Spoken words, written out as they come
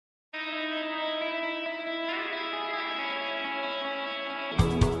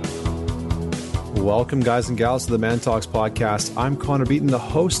Welcome, guys and gals, to the Man Talks podcast. I'm Connor Beaton, the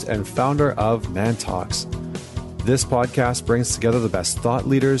host and founder of Man Talks. This podcast brings together the best thought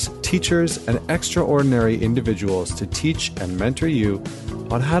leaders, teachers, and extraordinary individuals to teach and mentor you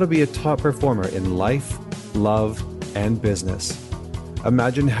on how to be a top performer in life, love, and business.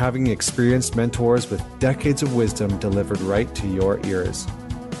 Imagine having experienced mentors with decades of wisdom delivered right to your ears.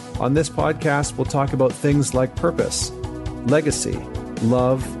 On this podcast, we'll talk about things like purpose, legacy,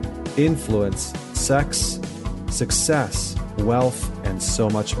 love, influence, sex, success, wealth, and so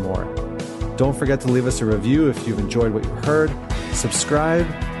much more. Don't forget to leave us a review if you've enjoyed what you heard, subscribe,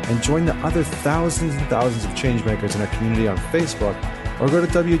 and join the other thousands and thousands of changemakers in our community on Facebook, or go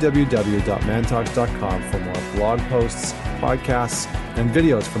to www.mantalks.com for more blog posts, podcasts, and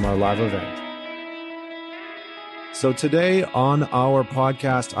videos from our live event. So today on our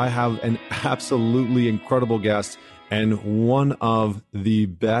podcast, I have an absolutely incredible guest and one of the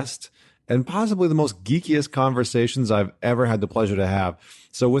best and possibly the most geekiest conversations I've ever had the pleasure to have.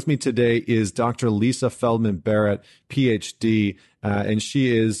 So with me today is Dr. Lisa Feldman Barrett, PhD, and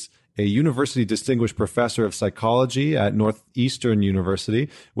she is a University Distinguished Professor of Psychology at Northeastern University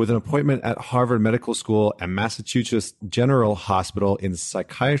with an appointment at Harvard Medical School and Massachusetts General Hospital in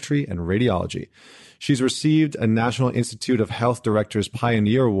Psychiatry and Radiology. She's received a National Institute of Health Directors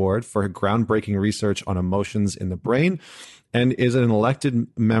Pioneer Award for her groundbreaking research on emotions in the brain and is an elected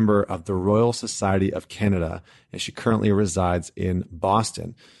member of the Royal Society of Canada, and she currently resides in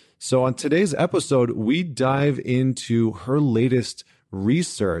Boston. So on today's episode, we dive into her latest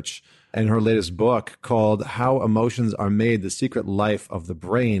research and her latest book called How Emotions Are Made, The Secret Life of the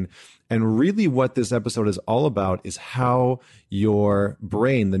Brain. And really what this episode is all about is how your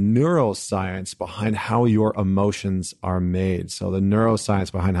brain, the neuroscience behind how your emotions are made. So the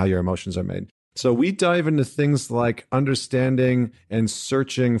neuroscience behind how your emotions are made. So we dive into things like understanding and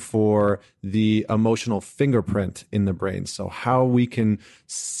searching for the emotional fingerprint in the brain. So how we can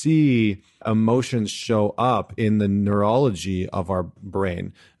see emotions show up in the neurology of our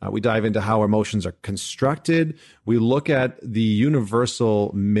brain. We dive into how emotions are constructed. We look at the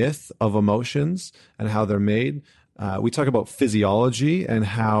universal myth of emotions and how they're made. We talk about physiology and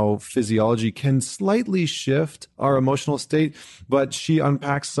how physiology can slightly shift our emotional state, but she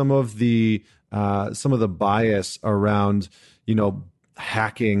unpacks some of the bias around,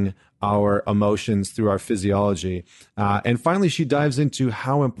 hacking our emotions through our physiology. And finally, she dives into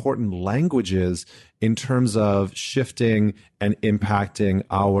how important language is in terms of shifting and impacting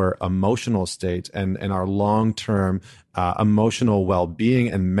our emotional state and our long-term emotional well-being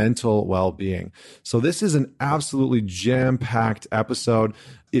and mental well-being. So this is an absolutely jam-packed episode.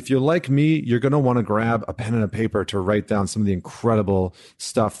 If you're like me, you're going to want to grab a pen and a paper to write down some of the incredible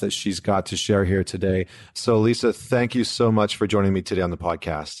stuff that she's got to share here today. So Lisa, thank you so much for joining me today on the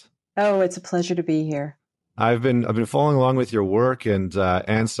podcast. Oh, it's a pleasure to be here. I've been following along with your work, and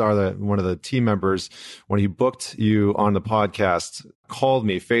Ansar, one of the team members, when he booked you on the podcast, called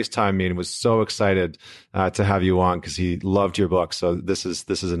me, FaceTimed me, and was so excited to have you on because he loved your book. So this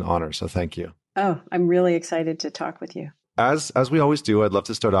is an honor. So thank you. Oh, I'm really excited to talk with you. As we always do, I'd love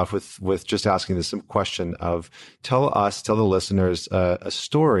to start off with just asking this simple question of tell the listeners a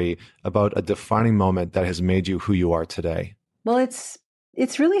story about a defining moment that has made you who you are today. Well, it's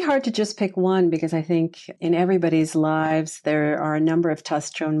really hard to just pick one because I think in everybody's lives, there are a number of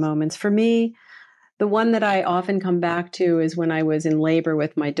touchstone moments. For me, the one that I often come back to is when I was in labor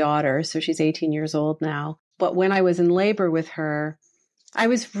with my daughter. So she's 18 years old now. But when I was in labor with her, I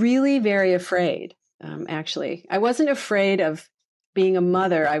was really very afraid, actually. I wasn't afraid of being a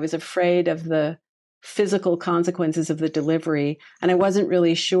mother. I was afraid of the physical consequences of the delivery. And I wasn't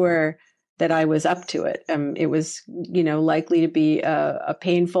really sure that I was up to it. It was, likely to be a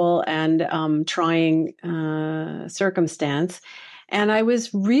painful and trying circumstance. And I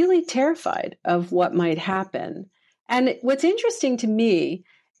was really terrified of what might happen. And what's interesting to me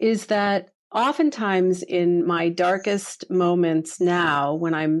is that oftentimes in my darkest moments now,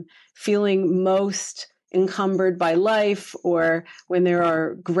 when I'm feeling most encumbered by life or when there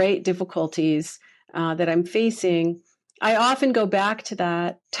are great difficulties that I'm facing, I often go back to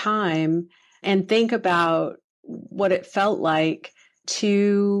that time and think about what it felt like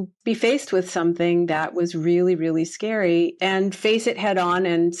to be faced with something that was really, really scary and face it head on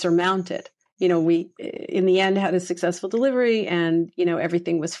and surmount it. We, in the end, had a successful delivery and,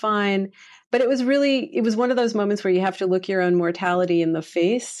 everything was fine. But it was one of those moments where you have to look your own mortality in the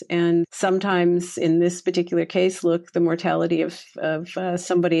face. And sometimes in this particular case, look the mortality of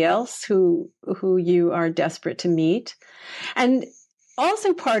somebody else who you are desperate to meet. And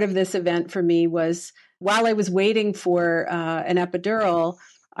also part of this event for me was while I was waiting for an epidural,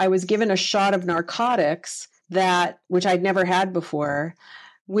 I was given a shot of narcotics which I'd never had before,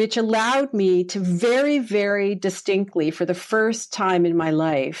 which allowed me to very, very distinctly, for the first time in my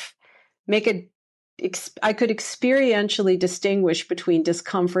life, I could experientially distinguish between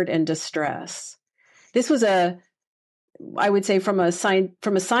discomfort and distress. This was I would say from a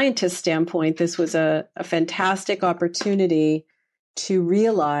scientist standpoint, this was a fantastic opportunity to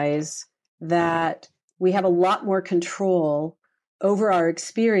realize that we have a lot more control over our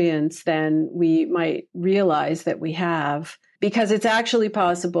experience than we might realize that we have, because it's actually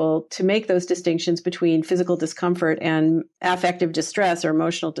possible to make those distinctions between physical discomfort and affective distress or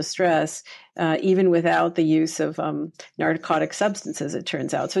emotional distress, even without the use of narcotic substances, it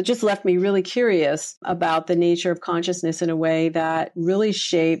turns out. So it just left me really curious about the nature of consciousness in a way that really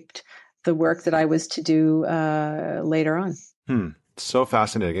shaped the work that I was to do later on. So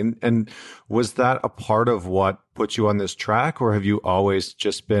fascinating. And was that a part of what put you on this track, or have you always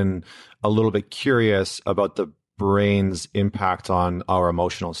just been a little bit curious about the brain's impact on our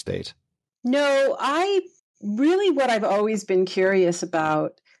emotional state? No, what I've always been curious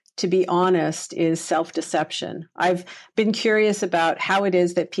about, to be honest, is self-deception. I've been curious about how it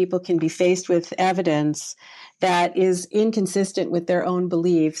is that people can be faced with evidence that is inconsistent with their own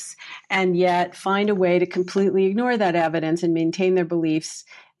beliefs and yet find a way to completely ignore that evidence and maintain their beliefs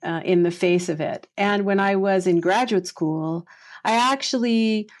in the face of it. And when I was in graduate school, I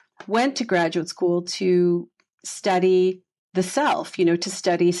actually went to graduate school to study the self, to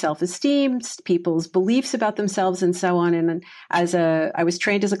study self-esteem, people's beliefs about themselves and so on. And I was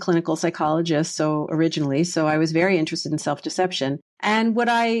trained as a clinical psychologist, originally, so I was very interested in self-deception. And while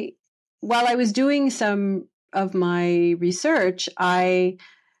I was doing some of my research, I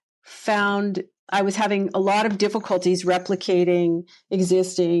found I was having a lot of difficulties replicating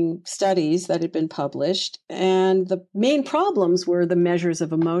existing studies that had been published. And the main problems were the measures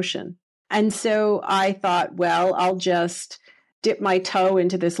of emotion. And so I thought, well, I'll just dip my toe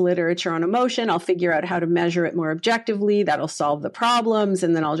into this literature on emotion. I'll figure out how to measure it more objectively. That'll solve the problems.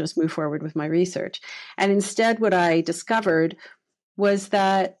 And then I'll just move forward with my research. And instead, what I discovered was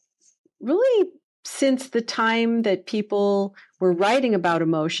that really, since the time that people were writing about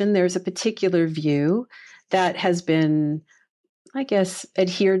emotion, there's a particular view that has been, I guess,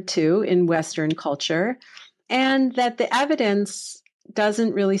 adhered to in Western culture, and that the evidence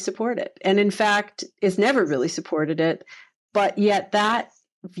doesn't really support it. And in fact, has never really supported it. But yet that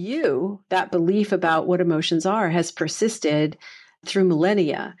view, that belief about what emotions are, has persisted through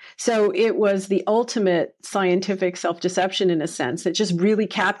millennia. So it was the ultimate scientific self-deception in a sense that just really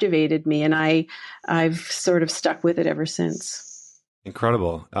captivated me. And I've sort of stuck with it ever since.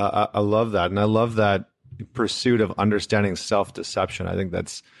 Incredible. I love that. And I love that pursuit of understanding self-deception. I think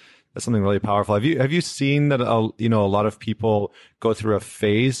that's something really powerful. Have you seen that a lot of people go through a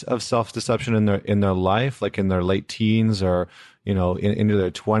phase of self-deception in their life, like in their late teens or into their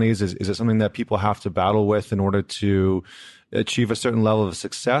 20s? Is it something that people have to battle with in order to achieve a certain level of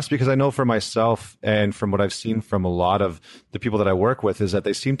success? Because I know for myself, and from what I've seen from a lot of the people that I work with, is that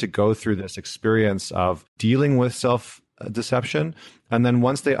they seem to go through this experience of dealing with self-deception. And then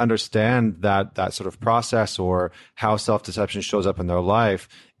once they understand that sort of process or how self-deception shows up in their life,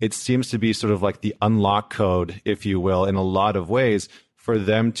 it seems to be sort of like the unlock code, if you will, in a lot of ways for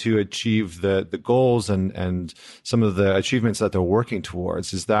them to achieve the goals and some of the achievements that they're working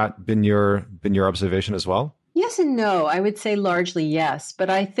towards. Has that been your observation as well? Yes and no. I would say largely yes. But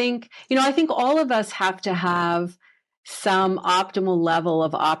I think all of us have to have some optimal level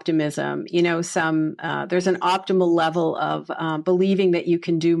of optimism. There's an optimal level of believing that you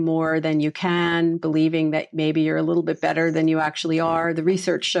can do more than you can, believing that maybe you're a little bit better than you actually are. The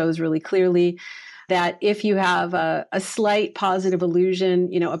research shows really clearly that if you have a slight positive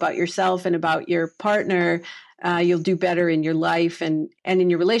illusion, about yourself and about your partner, you'll do better in your life and in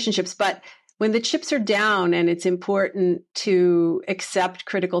your relationships. But when the chips are down and it's important to accept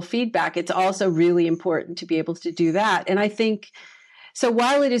critical feedback, it's also really important to be able to do that. And I think, so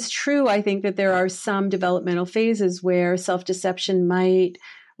while it is true, I think that there are some developmental phases where self-deception might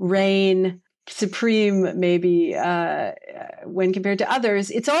reign supreme, maybe when compared to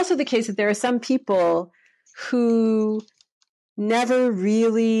others. It's also the case that there are some people who never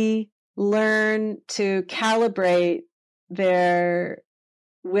really learn to calibrate their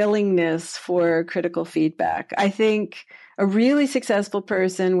willingness for critical feedback. I think a really successful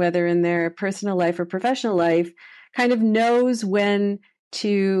person, whether in their personal life or professional life, kind of knows when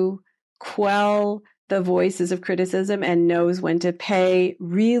to quell the voices of criticism and knows when to pay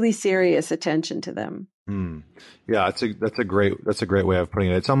really serious attention to them. Hmm. Yeah, that's a great way of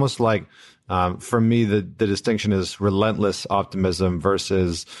putting it. It's almost like for me the distinction is relentless optimism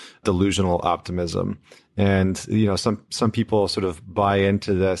versus delusional optimism. And some people sort of buy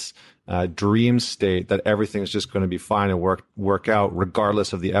into this dream state that everything's just going to be fine and work out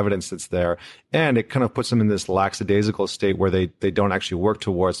regardless of the evidence that's there. And it kind of puts them in this lackadaisical state where they don't actually work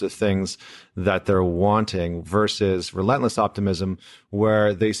towards the things that they're wanting, versus relentless optimism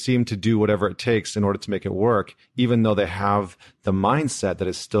where they seem to do whatever it takes in order to make it work, even though they have the mindset that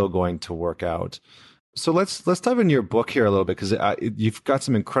it's still going to work out. So let's dive into your book here a little bit, because you've got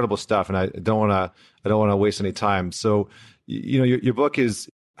some incredible stuff, and I don't want to waste any time. So your book is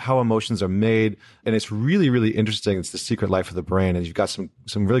How Emotions Are Made, and it's really, really interesting. It's The Secret Life of the Brain, and you've got some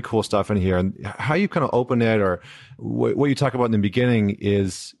really cool stuff in here. And how you kind of open it, or what you talk about in the beginning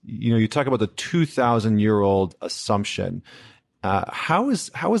is, you talk about the 2,000-year-old assumption. How has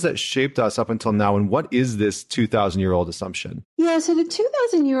that shaped us up until now, and what is this 2,000-year-old assumption? Yeah, so the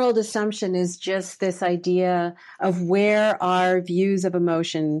 2,000-year-old assumption is just this idea of where our views of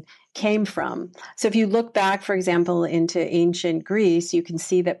emotion came from. So if you look back, for example, into ancient Greece, you can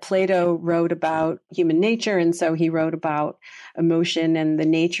see that Plato wrote about human nature, and so he wrote about emotion and the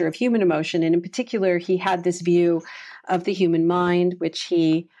nature of human emotion. And in particular, he had this view of the human mind, which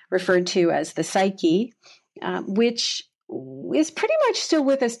he referred to as the psyche, which is pretty much still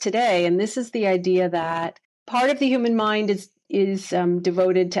with us today. And this is the idea that part of the human mind is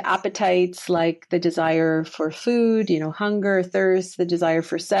devoted to appetites like the desire for food, hunger, thirst, the desire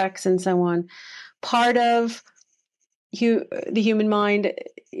for sex, and so on. Part of the human mind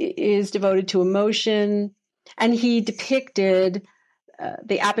is devoted to emotion. And he depicted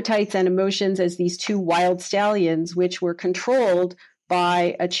the appetites and emotions as these two wild stallions, which were controlled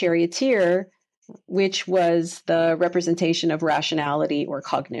by a charioteer, which was the representation of rationality or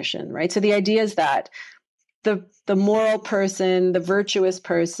cognition, right? So the idea is that the moral person, the virtuous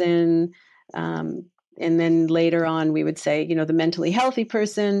person, and then later on we would say, the mentally healthy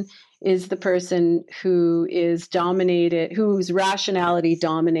person is the person who is dominated, whose rationality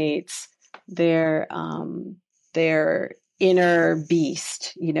dominates their inner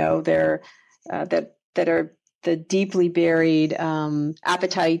beast, that are the deeply buried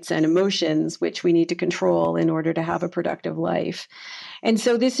appetites and emotions, which we need to control in order to have a productive life. And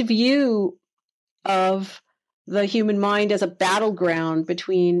so this view of the human mind as a battleground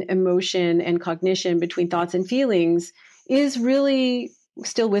between emotion and cognition, between thoughts and feelings, is really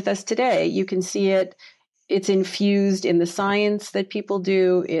still with us today. You can see it. It's infused in the science that people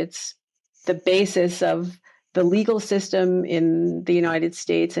do. It's the basis of the legal system in the United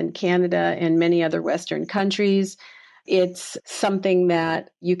States and Canada and many other Western countries. It's something that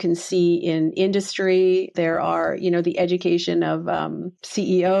you can see in industry. There are, the education of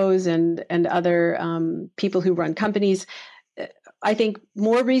CEOs and other people who run companies. I think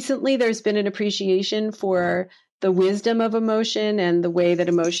more recently, there's been an appreciation for the wisdom of emotion and the way that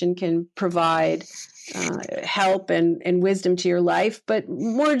emotion can provide help and wisdom to your life. But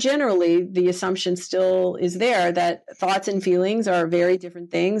more generally, the assumption still is there that thoughts and feelings are very different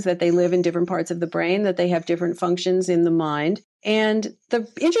things, that they live in different parts of the brain, that they have different functions in the mind. And the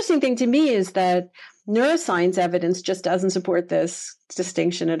interesting thing to me is that neuroscience evidence just doesn't support this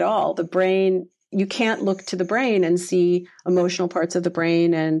distinction at all. The brain, you can't look to the brain and see emotional parts of the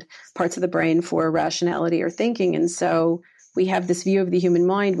brain and parts of the brain for rationality or thinking. And so we have this view of the human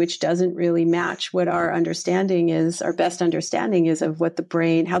mind, which doesn't really match what our understanding is, our best understanding is of what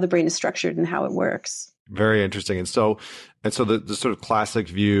how the brain is structured and how it works. Very interesting. And so the sort of classic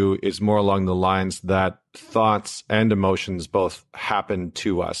view is more along the lines that thoughts and emotions both happen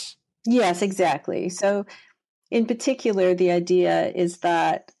to us. Yes, exactly. So in particular, the idea is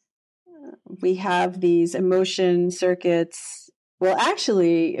that we have these emotion circuits. Well,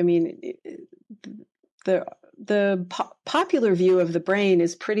 actually, I mean, the popular view of the brain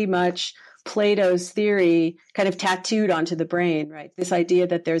is pretty much Plato's theory kind of tattooed onto the brain, right? This idea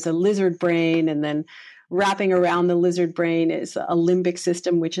that there's a lizard brain, and then wrapping around the lizard brain is a limbic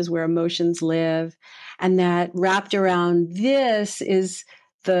system, which is where emotions live. And that wrapped around this is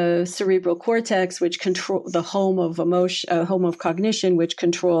the cerebral cortex, which control the home of emotion, home of cognition, which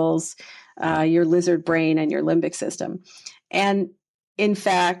controls your lizard brain and your limbic system. And in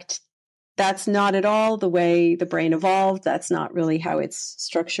fact, that's not at all the way the brain evolved. That's not really how it's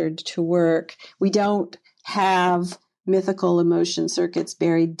structured to work. We don't have mythical emotion circuits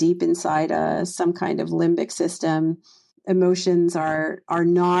buried deep inside some kind of limbic system. Emotions are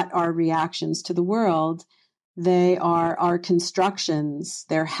not our reactions to the world. They are our constructions.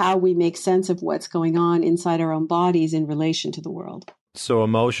 They're how we make sense of what's going on inside our own bodies in relation to the world. So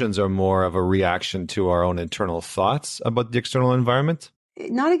emotions are more of a reaction to our own internal thoughts about the external environment?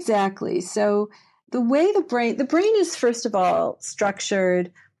 Not exactly. So the brain is first of all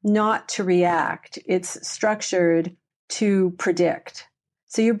structured not to react. It's structured to predict.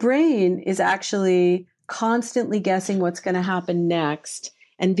 So your brain is actually constantly guessing what's going to happen next.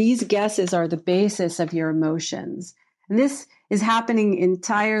 And these guesses are the basis of your emotions. And this is happening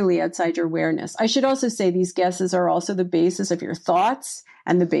entirely outside your awareness. I should also say these guesses are also the basis of your thoughts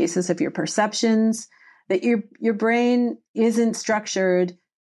and the basis of your perceptions, that your brain isn't structured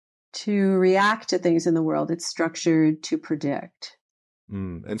to react to things in the world. It's structured to predict.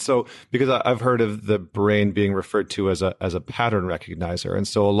 And so, because I've heard of the brain being referred to as a pattern recognizer, and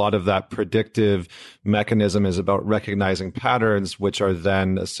so a lot of that predictive mechanism is about recognizing patterns, which are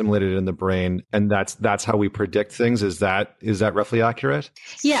then assimilated in the brain, and that's how we predict things. Is that roughly accurate?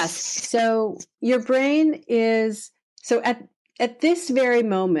 Yes. So your brain is at this very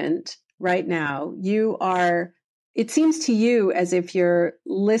moment right now, it seems to you as if you're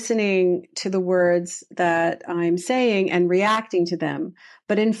listening to the words that I'm saying and reacting to them.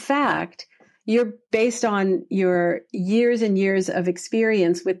 But in fact, you're based on your years and years of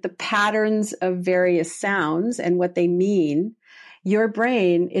experience with the patterns of various sounds and what they mean. Your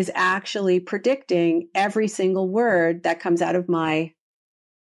brain is actually predicting every single word that comes out of my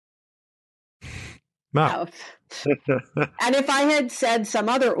mouth. And if I had said some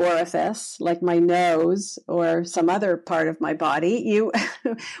other orifice, like my nose or some other part of my body, you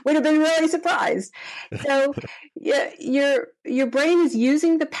would have been really surprised. So your brain is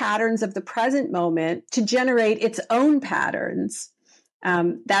using the patterns of the present moment to generate its own patterns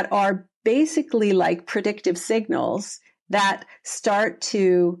that are basically like predictive signals that start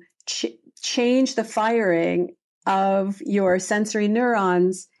to change the firing of your sensory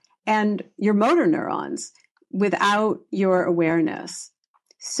neurons and your motor neurons without your awareness.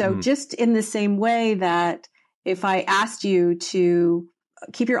 So just in the same way that if I asked you to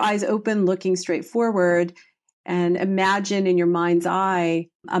keep your eyes open, looking straight forward, and imagine in your mind's eye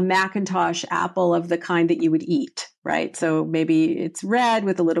a Macintosh apple of the kind that you would eat, right? So maybe it's red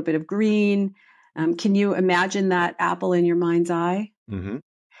with a little bit of green. Can you imagine that apple in your mind's eye? Mm-hmm.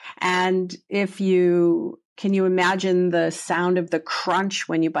 And can you imagine the sound of the crunch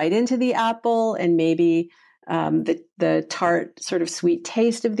when you bite into the apple, and maybe the tart sort of sweet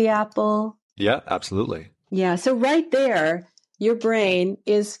taste of the apple? Yeah, absolutely. Yeah. So right there, your brain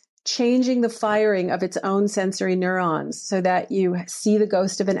is changing the firing of its own sensory neurons so that you see the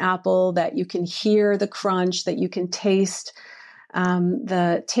ghost of an apple, that you can hear the crunch, that you can taste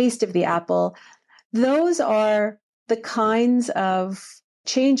the taste of the apple. Those are the kinds of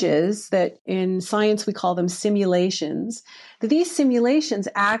changes that in science we call them simulations. These simulations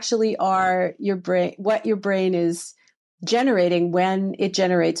actually are what your brain is generating when it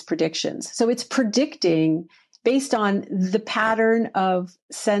generates predictions. So it's predicting based on the pattern of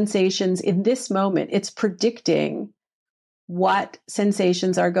sensations in this moment. It's predicting what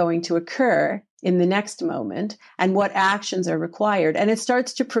sensations are going to occur in the next moment and what actions are required. And it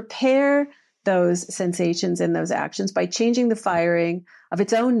starts to prepare those sensations and those actions by changing the firing of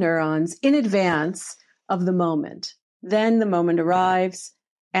its own neurons in advance of the moment. Then the moment arrives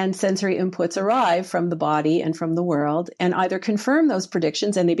and sensory inputs arrive from the body and from the world and either confirm those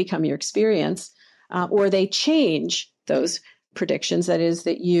predictions and they become your experience, or they change those predictions. That is,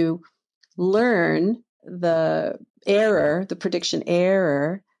 that you learn the prediction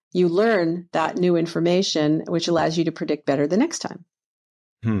error, you learn that new information, which allows you to predict better the next time.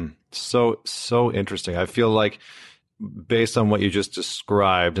 So interesting. I feel like based on what you just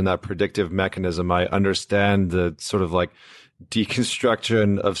described and that predictive mechanism, I understand the sort of like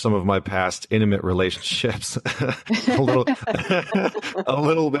deconstruction of some of my past intimate relationships a little a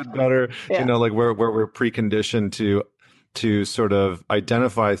little bit better. Yeah. Like where we're preconditioned to sort of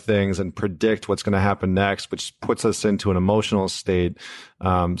identify things and predict what's going to happen next, which puts us into an emotional state.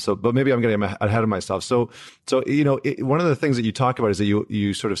 But maybe I'm getting ahead of myself. So one of the things that you talk about is that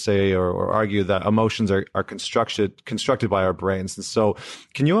you sort of say or argue that emotions are constructed by our brains. And so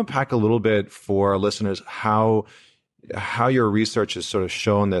can you unpack a little bit for our listeners how your research has sort of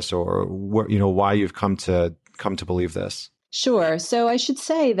shown this, or why you've come to believe this? Sure. So I should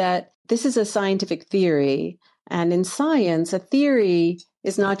say that this is a scientific theory. And in science, a theory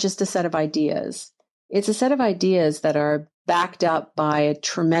is not just a set of ideas. It's a set of ideas that are backed up by a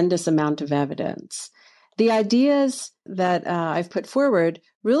tremendous amount of evidence. The ideas that I've put forward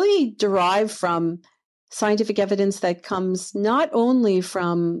really derive from scientific evidence that comes not only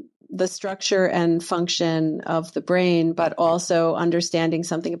from the structure and function of the brain, but also understanding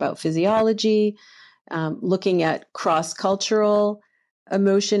something about physiology, looking at cross-cultural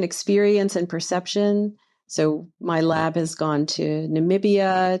emotion experience and perception. So my lab has gone to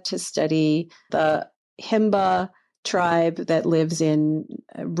Namibia to study the Himba tribe that lives in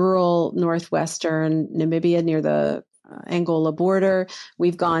rural northwestern Namibia near the Angola border.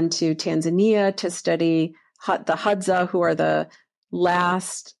 We've gone to Tanzania to study the Hadza, who are the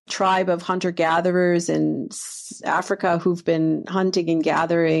last tribe of hunter-gatherers in Africa who've been hunting and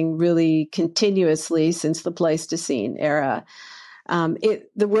gathering really continuously since the Pleistocene era.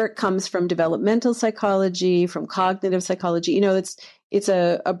 The work comes from developmental psychology, from cognitive psychology. It's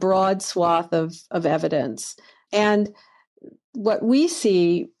a broad swath of evidence. And what we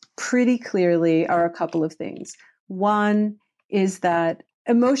see pretty clearly are a couple of things. One is that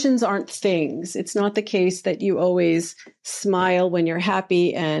emotions aren't things. It's not the case that you always smile when you're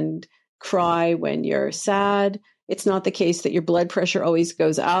happy and cry when you're sad. It's not the case that your blood pressure always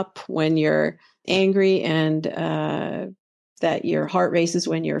goes up when you're angry and that your heart races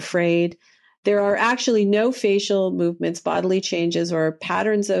when you're afraid. There are actually no facial movements, bodily changes, or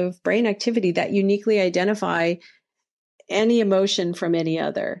patterns of brain activity that uniquely identify any emotion from any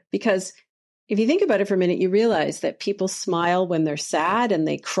other. Because if you think about it for a minute, you realize that people smile when they're sad and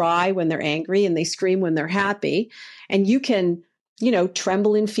they cry when they're angry and they scream when they're happy. And you can,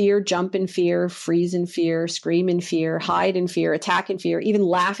 tremble in fear, jump in fear, freeze in fear, scream in fear, hide in fear, attack in fear, even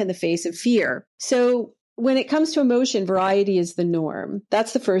laugh in the face of fear. So when it comes to emotion, variety is the norm.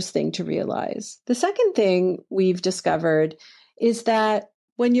 That's the first thing to realize. The second thing we've discovered is that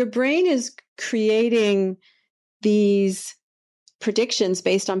when your brain is creating these predictions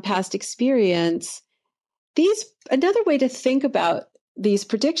based on past experience, another way to think about these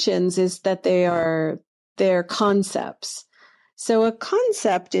predictions is that they're concepts. So a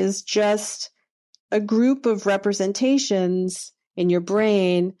concept is just a group of representations in your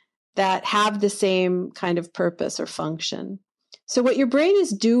brain that have the same kind of purpose or function. So what your brain is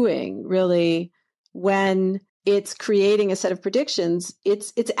doing really when it's creating a set of predictions,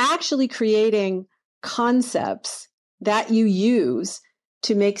 it's actually creating concepts that you use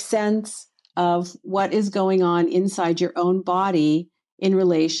to make sense of what is going on inside your own body in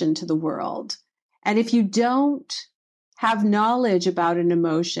relation to the world. And if you don't have knowledge about an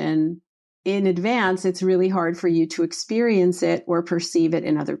emotion in advance, it's really hard for you to experience it or perceive it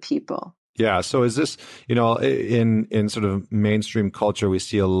in other people. Yeah. So is this, in sort of mainstream culture, we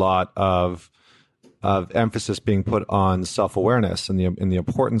see a lot of emphasis being put on self-awareness and the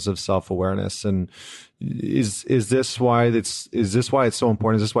importance of self-awareness. And is this why it's so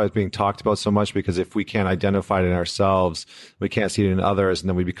important? Is this why it's being talked about so much? Because if we can't identify it in ourselves, we can't see it in others, and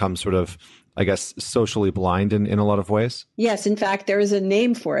then we become sort of, I guess, socially blind in a lot of ways? Yes. In fact, there is a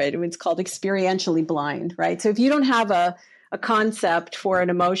name for it. It's called experientially blind, right? So if you don't have a concept for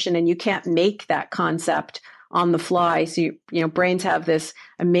an emotion and you can't make that concept on the fly. So, brains have this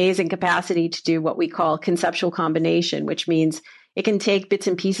amazing capacity to do what we call conceptual combination, which means it can take bits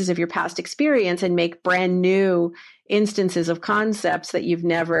and pieces of your past experience and make brand new instances of concepts that you've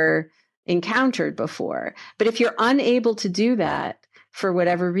never encountered before. But if you're unable to do that for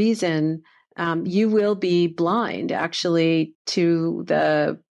whatever reason, you will be blind actually to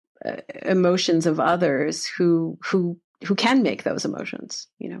the emotions of others who can make those emotions,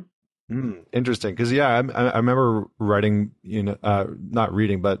 Interesting. Because, I remember writing, not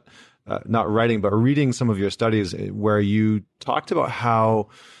writing, but reading some of your studies where you talked about how,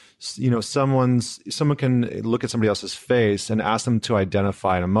 someone can look at somebody else's face and ask them to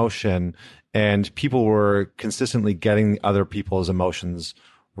identify an emotion, and people were consistently getting other people's emotions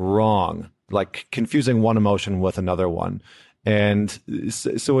wrong, like confusing one emotion with another one. And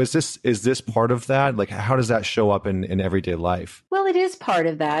so is this part of that? Like, how does that show up in everyday life? Well, it is part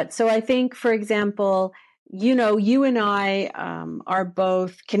of that. So I think, for example, you and I are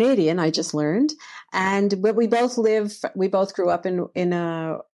both Canadian, I just learned. And we both grew up in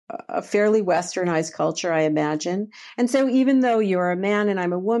a fairly westernized culture, I imagine. And so even though you're a man and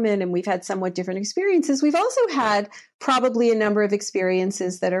I'm a woman and we've had somewhat different experiences, we've also had probably a number of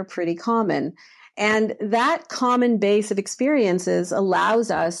experiences that are pretty common. And that common base of experiences allows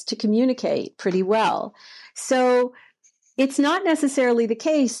us to communicate pretty well. So it's not necessarily the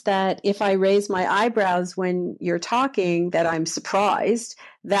case that if I raise my eyebrows when you're talking, that I'm surprised.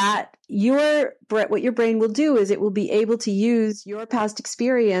 That what your brain will do is it will be able to use your past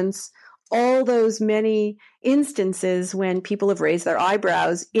experience, all those many instances when people have raised their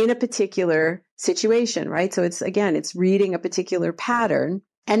eyebrows in a particular situation, right? So it's reading a particular pattern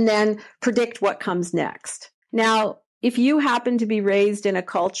and then predict what comes next. Now, if you happen to be raised in a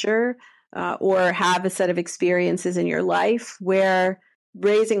culture or have a set of experiences in your life where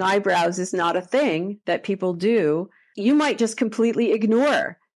raising eyebrows is not a thing that people do, you might just completely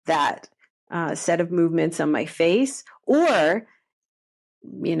ignore that set of movements on my face. Or,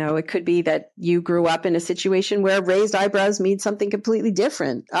 it could be that you grew up in a situation where raised eyebrows mean something completely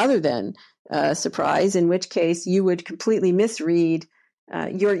different other than surprise, in which case you would completely misread.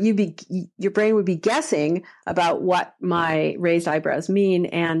 Your brain would be guessing about what my raised eyebrows mean,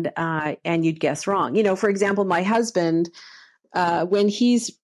 and you'd guess wrong. For example, my husband, when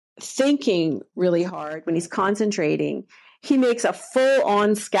he's thinking really hard, when he's concentrating, he makes a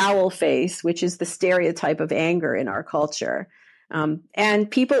full-on scowl face, which is the stereotype of anger in our culture.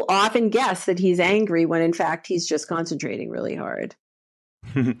 And people often guess that he's angry when in fact he's just concentrating really hard.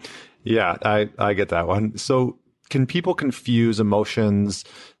 Yeah, I get that one. So can people confuse emotions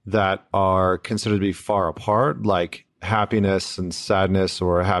that are considered to be far apart, like happiness and sadness,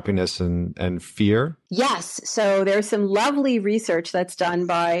 or happiness and fear? Yes. So there's some lovely research that's done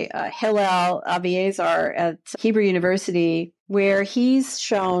by Hillel Aviazar at Hebrew University, where he's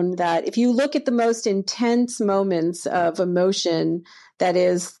shown that if you look at the most intense moments of emotion, that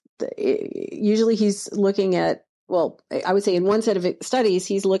is, usually he's looking at, well, I would say in one set of studies,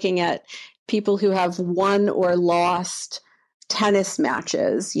 he's looking at people who have won or lost tennis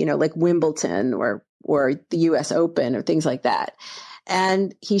matches, like Wimbledon or the US Open or things like that.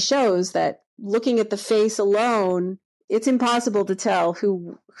 And he shows that looking at the face alone, it's impossible to tell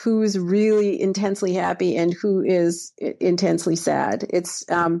who's really intensely happy and who is intensely sad.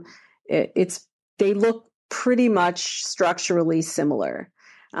 They look pretty much structurally similar.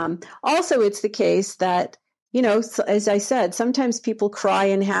 Also, it's the case that, as I said, sometimes people cry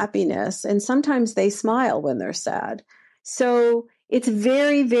in happiness and sometimes they smile when they're sad. So it's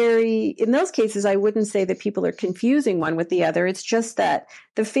very, very, in those cases, I wouldn't say that people are confusing one with the other. It's just that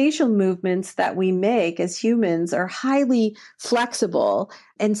the facial movements that we make as humans are highly flexible.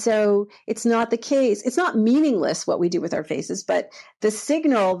 And so it's not the case. It's not meaningless what we do with our faces, but the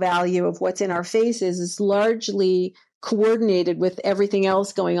signal value of what's in our faces is largely coordinated with everything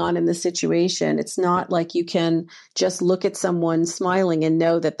else going on in the situation. It's not like you can just look at someone smiling and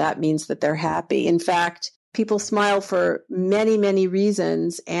know that that means that they're happy. In fact, people smile for many, many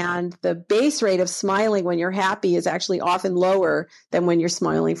reasons, and the base rate of smiling when you're happy is actually often lower than when you're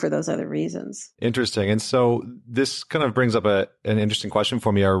smiling for those other reasons. Interesting. And so this kind of brings up an interesting question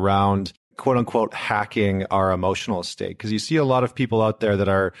for me around quote unquote hacking our emotional state, because you see a lot of people out there that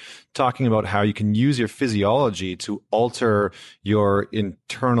are talking about how you can use your physiology to alter your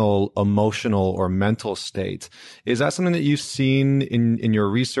internal emotional or mental state. Is that something that you've seen in your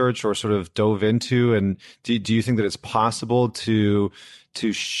research or sort of dove into? And do you think that it's possible to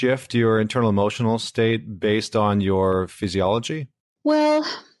shift your internal emotional state based on your physiology? Well,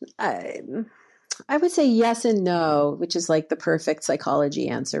 I would say yes and no, which is like the perfect psychology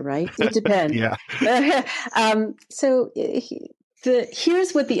answer, right? It depends. Yeah.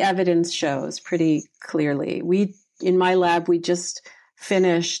 Here's what the evidence shows pretty clearly. In my lab, we just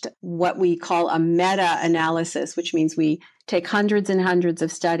finished what we call a meta-analysis, which means we take hundreds and hundreds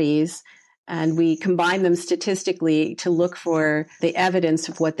of studies and we combine them statistically to look for the evidence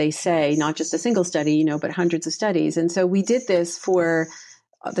of what they say, not just a single study, but hundreds of studies. And so we did this for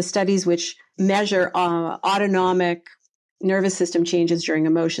the studies which measure autonomic nervous system changes during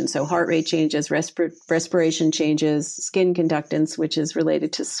emotion. So heart rate changes, respiration changes, skin conductance, which is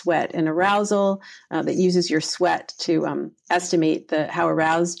related to sweat and arousal, that uses your sweat to estimate how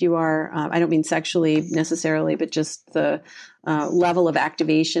aroused you are. I don't mean sexually necessarily, but just the level of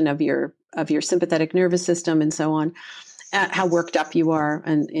activation of your sympathetic nervous system and so on. How worked up you are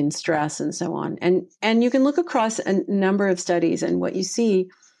and in stress and so on. And you can look across a number of studies, and what you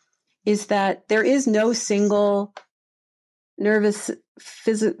see is that there is no single nervous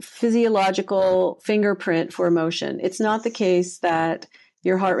physiological fingerprint for emotion. It's not the case that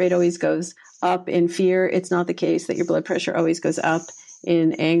your heart rate always goes up in fear. It's not the case that your blood pressure always goes up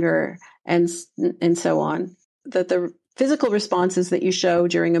in anger and so on. That the physical responses that you show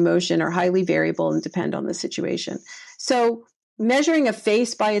during emotion are highly variable and depend on the situation. So measuring a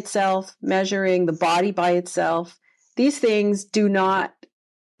face by itself, measuring the body by itself, these things do not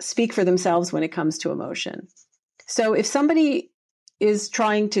speak for themselves when it comes to emotion. So if somebody is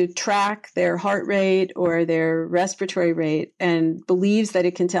trying to track their heart rate or their respiratory rate and believes that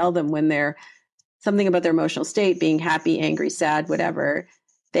it can tell them when they're something about their emotional state, being happy, angry, sad, whatever,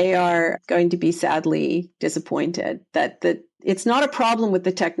 they are going to be sadly disappointed that it's not a problem with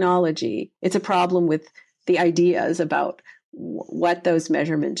the technology. It's a problem with the ideas about what those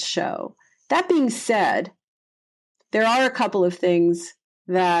measurements show. That being said, there are a couple of things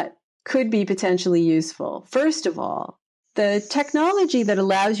that could be potentially useful. First of all, the technology that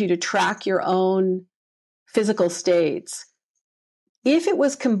allows you to track your own physical states, if it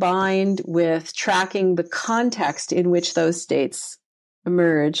was combined with tracking the context in which those states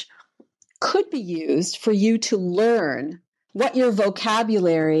emerge, could be used for you to learn what your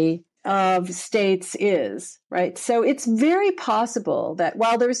vocabulary of states is, right? So it's very possible that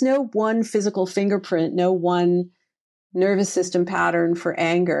while there's no one physical fingerprint, no one nervous system pattern for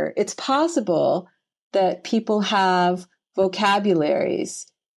anger, it's possible that people have vocabularies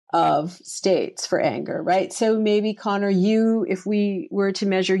of states for anger, right? So maybe, Connor, if we were to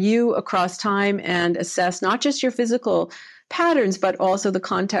measure you across time and assess not just your physical patterns, but also the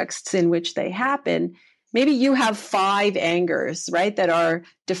contexts in which they happen, maybe you have 5 angers, right, that are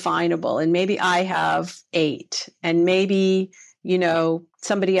definable. And maybe I have 8. And maybe,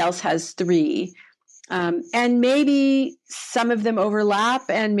 somebody else has 3. And maybe some of them overlap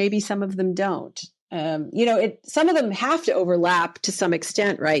and maybe some of them don't. Some of them have to overlap to some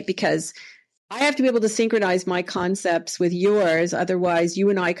extent, right? Because I have to be able to synchronize my concepts with yours. Otherwise, you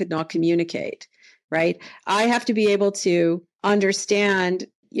and I could not communicate, right? I have to be able to understand,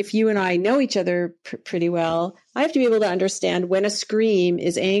 if you and I know each other pretty well, I have to be able to understand when a scream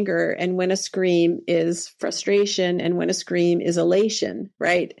is anger and when a scream is frustration and when a scream is elation,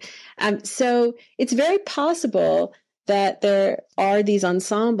 right? So it's very possible that there are these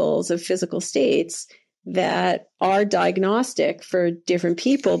ensembles of physical states that are diagnostic for different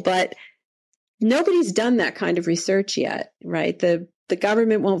people, but nobody's done that kind of research yet, right? The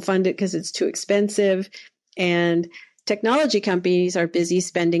government won't fund it because it's too expensive, and technology companies are busy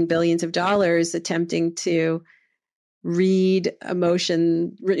spending billions of dollars attempting to read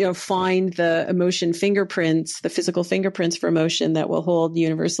emotion, find the emotion fingerprints, the physical fingerprints for emotion that will hold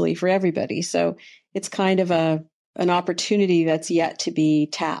universally for everybody. So it's kind of an opportunity that's yet to be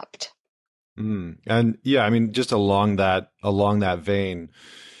tapped. And yeah, I mean, just along that vein,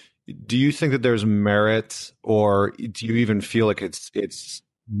 do you think that there's merit, or do you even feel like it's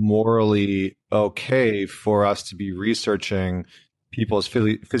morally okay for us to be researching people's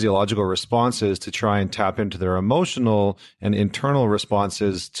physiological responses to try and tap into their emotional and internal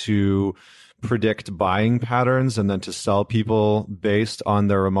responses to predict buying patterns and then to sell people based on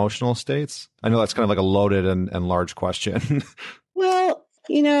their emotional states? I know that's kind of like a loaded and large question. Well,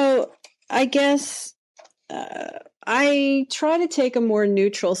 I guess I try to take a more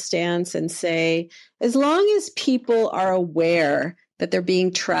neutral stance and say, as long as people are aware that they're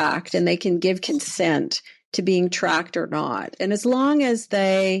being tracked and they can give consent to being tracked or not, and as long as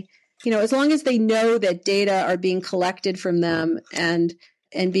they know that data are being collected from them and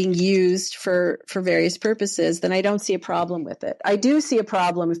being used for various purposes, then I don't see a problem with it. I do see a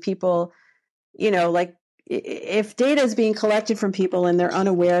problem if people, if data is being collected from people and they're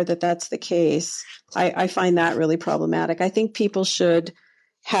unaware that that's the case. I find that really problematic. I think people should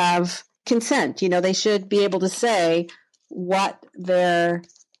have consent. They should be able to say what the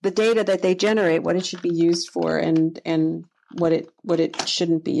data that they generate, what it should be used for, and what it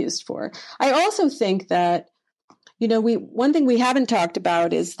shouldn't be used for. I also think that one thing we haven't talked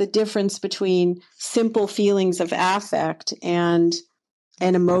about is the difference between simple feelings of affect and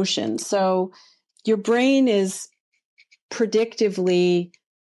emotion. So your brain is predictively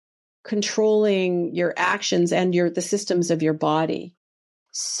controlling your actions and the systems of your body.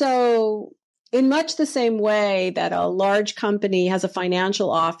 So in much the same way that a large company has a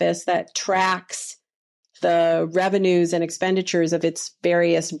financial office that tracks the revenues and expenditures of its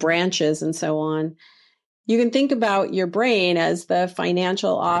various branches and so on, you can think about your brain as the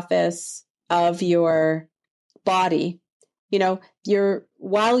financial office of your body.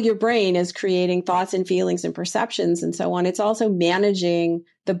 While your brain is creating thoughts and feelings and perceptions and so on, it's also managing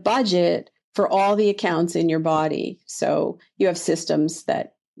the budget for all the accounts in your body. So you have systems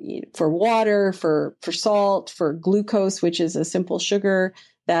that for water, for salt, for glucose, which is a simple sugar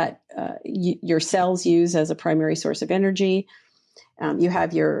that your cells use as a primary source of energy. You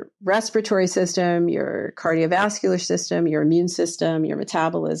have your respiratory system, your cardiovascular system, your immune system, your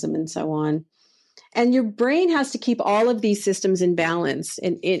metabolism, and so on. And your brain has to keep all of these systems in balance.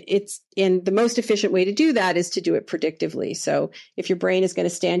 And the most efficient way to do that is to do it predictively. So if your brain is going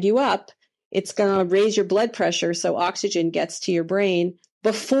to stand you up, it's going to raise your blood pressure so oxygen gets to your brain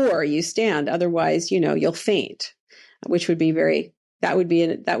before you stand. Otherwise, you'll faint, which would be that would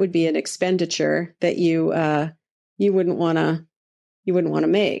be an expenditure that you wouldn't want to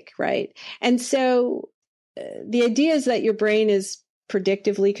make, right? And so the idea is that your brain is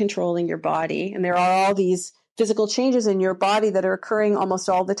predictively controlling your body, and there are all these physical changes in your body that are occurring almost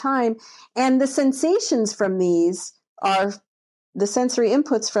all the time, and the sensations from these are the sensory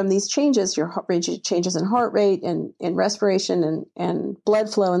inputs from these changes, your changes in heart rate and respiration and blood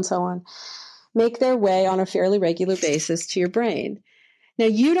flow and so on. make their way on a fairly regular basis to your brain. Now,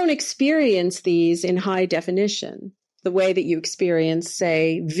 you don't experience these in high definition, the way that you experience,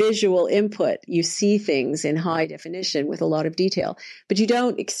 say, visual input. You see things in high definition with a lot of detail, but you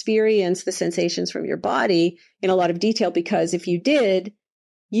don't experience the sensations from your body in a lot of detail, because if you did,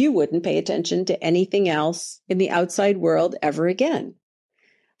 you wouldn't pay attention to anything else in the outside world ever again.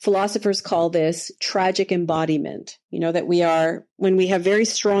 Philosophers call this tragic embodiment. That when we have very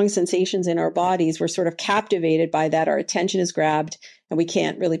strong sensations in our bodies, we're sort of captivated by that. Our attention is grabbed and we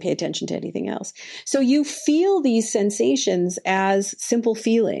can't really pay attention to anything else. So you feel these sensations as simple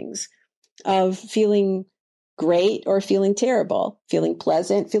feelings of feeling great or feeling terrible, feeling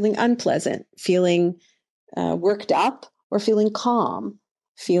pleasant, feeling unpleasant, feeling worked up or feeling calm,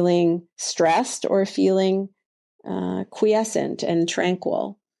 feeling stressed or feeling quiescent and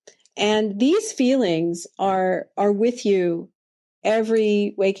tranquil. And these feelings are with you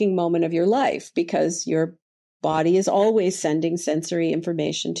every waking moment of your life, because your body is always sending sensory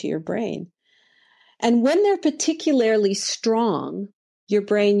information to your brain. And when they're particularly strong, your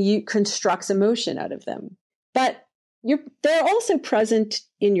brain constructs emotion out of them. But they're also present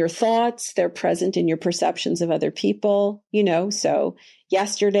in your thoughts. They're present in your perceptions of other people. So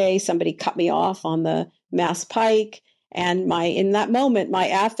yesterday somebody cut me off on the Mass Pike. And in that moment, my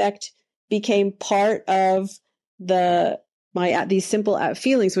affect became part of these simple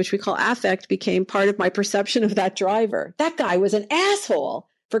feelings, which we call affect, became part of my perception of that driver. That guy was an asshole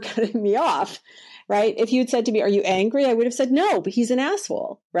for cutting me off, right? If you'd said to me, "Are you angry?" I would have said, "No, but he's an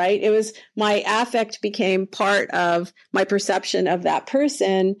asshole," right? It was my affect became part of my perception of that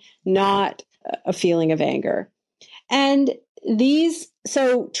person, not a feeling of anger. And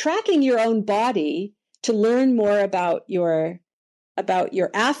so tracking your own body to learn more about your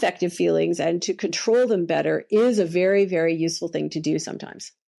affective feelings and to control them better is a very, very useful thing to do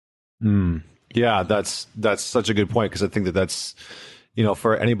sometimes. Yeah, that's such a good point, because I think that's,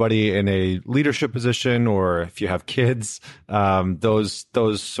 for anybody in a leadership position, or if you have kids,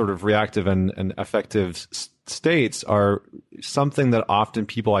 those sort of reactive and affective states are something that often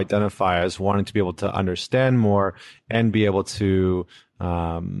people identify as wanting to be able to understand more and be able to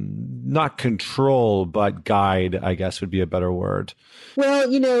not control, but guide, I guess would be a better word. Well,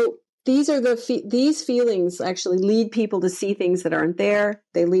 these feelings actually lead people to see things that aren't there.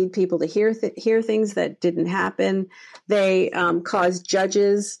 They lead people to hear things that didn't happen. They cause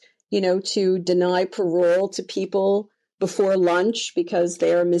judges, to deny parole to people before lunch because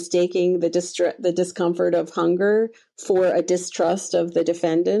they are mistaking the discomfort of hunger for a distrust of the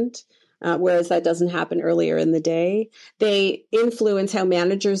defendant. Whereas that doesn't happen earlier in the day. They influence how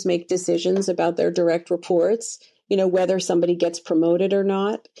managers make decisions about their direct reports, whether somebody gets promoted or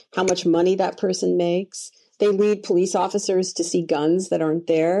not, how much money that person makes. They lead police officers to see guns that aren't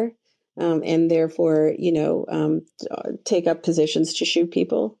there, and therefore, take up positions to shoot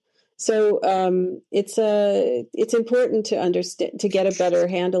people. So it's important to understand, to get a better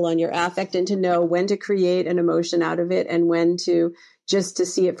handle on your affect, and to know when to create an emotion out of it and when to just to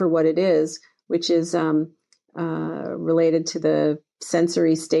see it for what it is, which is related to the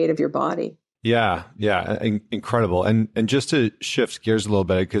sensory state of your body. Yeah, incredible. And just to shift gears a little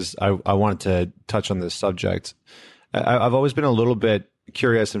bit, because I wanted to touch on this subject. I've always been a little bit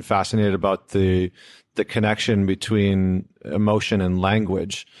curious and fascinated about the connection between emotion and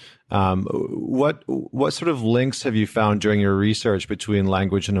language. What sort of links have you found during your research between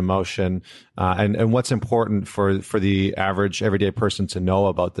language and emotion, and what's important for the average everyday person to know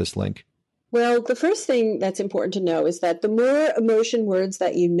about this link? Well, the first thing that's important to know is that the more emotion words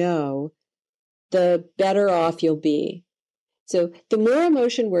that you know, the better off you'll be. So the more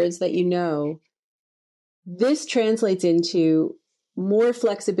emotion words that you know, this translates into more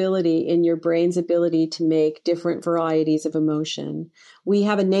flexibility in your brain's ability to make different varieties of emotion. We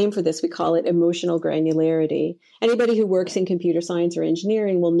have a name for this. We call it emotional granularity. Anybody who works in computer science or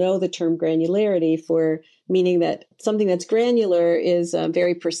engineering will know the term granularity, for meaning that something that's granular is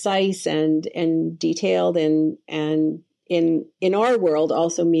very precise and detailed, and in our world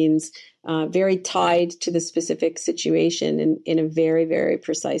also means very tied to the specific situation in a very, very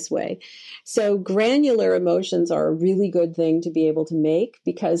precise way. So granular emotions are a really good thing to be able to make,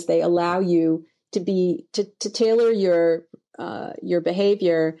 because they allow you to tailor your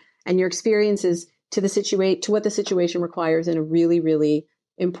behavior and your experiences to what the situation requires in a really, really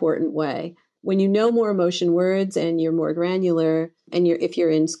important way. When you know more emotion words and you're more granular, and if you're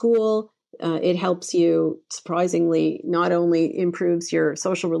in school, it helps you, surprisingly, not only improves your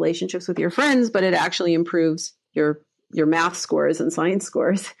social relationships with your friends, but it actually improves your math scores and science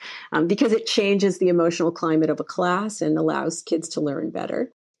scores, because it changes the emotional climate of a class and allows kids to learn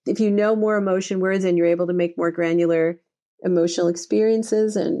better. if you know more emotion words and you're able to make more granular emotional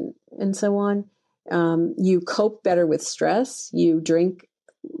experiences and so on, you cope better with stress. You drink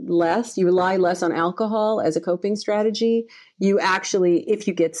less. You rely less on alcohol as a coping strategy. You actually, if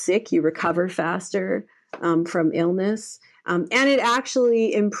you get sick, you recover faster from illness. And it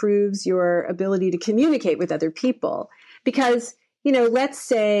actually improves your ability to communicate with other people. Because, let's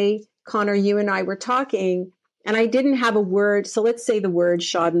say, Connor, you and I were talking and I didn't have a word. So let's say the word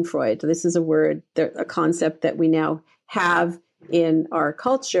Schadenfreude. This is a word, a concept that we now have in our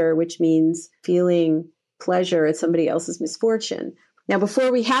culture, which means feeling pleasure at somebody else's misfortune. Now,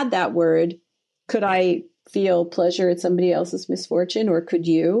 before we had that word, could I feel pleasure at somebody else's misfortune, or could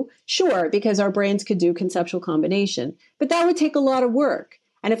you? Sure, because our brains could do conceptual combination, but that would take a lot of work.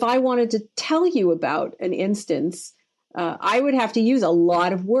 And if I wanted to tell you about an instance, I would have to use a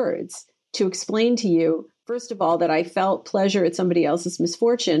lot of words to explain to you, first of all, that I felt pleasure at somebody else's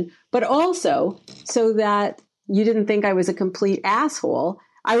misfortune, but also so that you didn't think I was a complete asshole.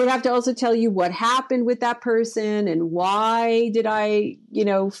 I would have to also tell you what happened with that person and why did I,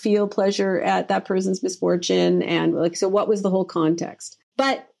 feel pleasure at that person's misfortune. And so what was the whole context?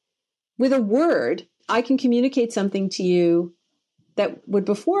 But with a word, I can communicate something to you that would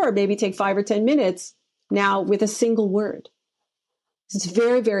before maybe take 5 or 10 minutes now with a single word. It's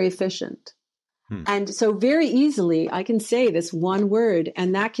very, very efficient. And so very easily I can say this one word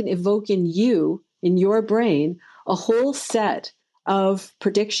and that can evoke in you, in your brain, a whole set of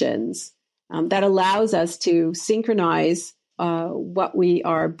predictions that allows us to synchronize what we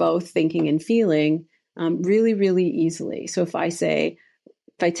are both thinking and feeling really, really easily. So if I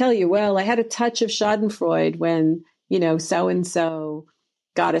tell you, well, I had a touch of Schadenfreude when, so-and-so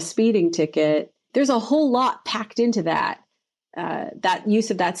got a speeding ticket, there's a whole lot packed into that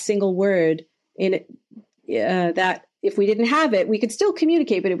use of that single word in it, that if we didn't have it, we could still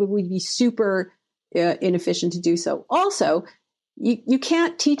communicate, but it would be super inefficient to do so. Also, you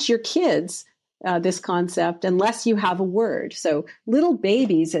can't teach your kids this concept unless you have a word. So little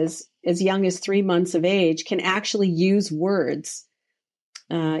babies as young as 3 months of age can actually use words.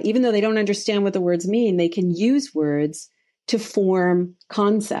 Even though they don't understand what the words mean, they can use words to form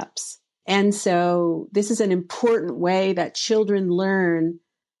concepts. And so this is an important way that children learn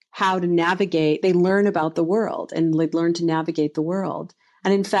how to navigate. They learn about the world and they learn to navigate the world.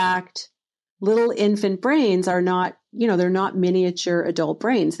 And in fact, little infant brains are not, they're not miniature adult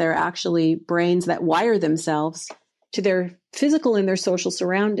brains. They're actually brains that wire themselves to their physical and their social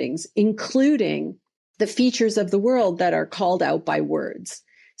surroundings, including the features of the world that are called out by words.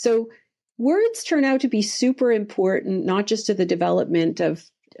 So words turn out to be super important, not just to the development of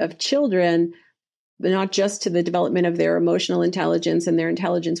children, but not just to the development of their emotional intelligence and their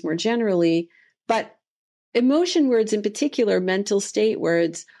intelligence more generally, but emotion words in particular, mental state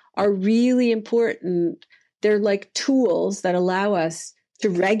words, are really important. They're like tools that allow us to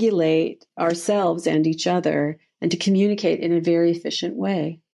regulate ourselves and each other and to communicate in a very efficient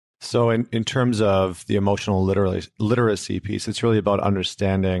way. So in terms of the emotional literacy piece, it's really about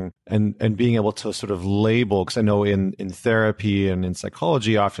understanding and being able to sort of label, because I know in therapy and in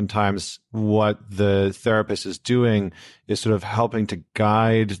psychology, oftentimes what the therapist is doing is sort of helping to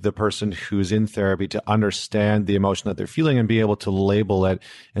guide the person who's in therapy to understand the emotion that they're feeling and be able to label it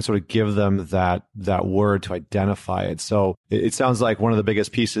and sort of give them that word to identify it. So it sounds like one of the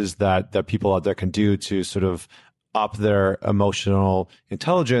biggest pieces that people out there can do to sort of up their emotional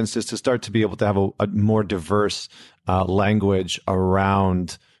intelligence is to start to be able to have a more diverse language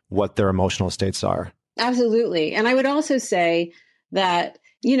around what their emotional states are. Absolutely. And I would also say that,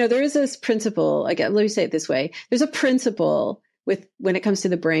 there is this principle, let me say it this way. There's a principle when it comes to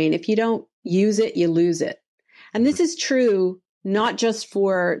the brain. If you don't use it, you lose it. And this is true not just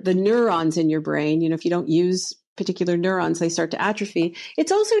for the neurons in your brain. If you don't use particular neurons, they start to atrophy.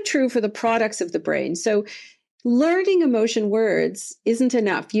 It's also true for the products of the brain. So learning emotion words isn't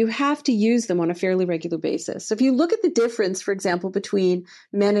enough. You have to use them on a fairly regular basis. So if you look at the difference, for example, between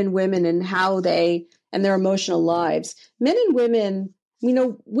men and women and how they and their emotional lives, men and women,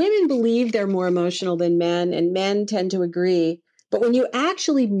 women believe they're more emotional than men, and men tend to agree. But when you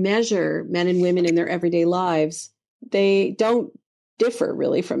actually measure men and women in their everyday lives, they don't differ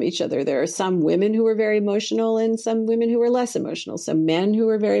really from each other. There are some women who are very emotional and some women who are less emotional, some men who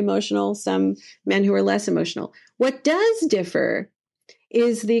are very emotional, some men who are less emotional. What does differ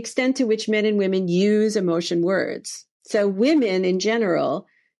is the extent to which men and women use emotion words. So women in general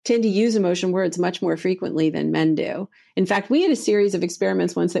tend to use emotion words much more frequently than men do. In fact, we had a series of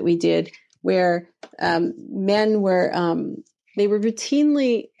experiments once that we did where men were they were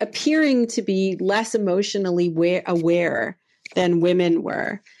routinely appearing to be less emotionally aware than women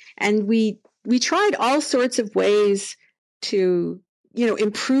were. And we tried all sorts of ways to,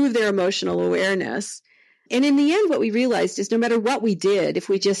 improve their emotional awareness. And in the end, what we realized is no matter what we did, if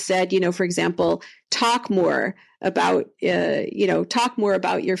we just said, for example, talk more about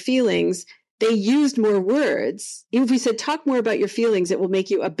your feelings, they used more words. Even if we said, talk more about your feelings, it will make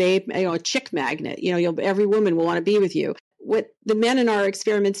you a babe, a chick magnet. Every woman will want to be with you. What the men in our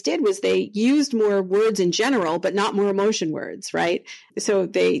experiments did was they used more words in general, but not more emotion words, right? So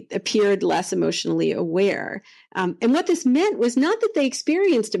they appeared less emotionally aware. And what this meant was not that they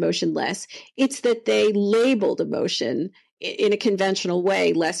experienced emotion less, it's that they labeled emotion in a conventional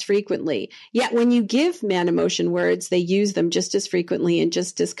way less frequently. Yet when you give men emotion words, they use them just as frequently and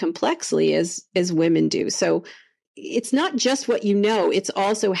just as complexly as women do. So it's not just what you know, it's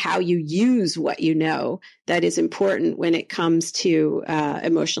also how you use what you know that is important when it comes to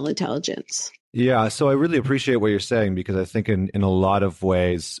emotional intelligence. Yeah, so I really appreciate what you're saying, because I think in a lot of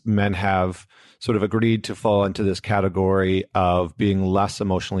ways, men have sort of agreed to fall into this category of being less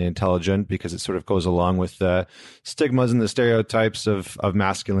emotionally intelligent, because it sort of goes along with the stigmas and the stereotypes of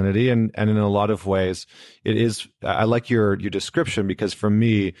masculinity. And in a lot of ways, it is, I like your description, because for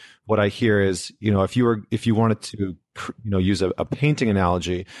me, what I hear is, if you wanted to, use a painting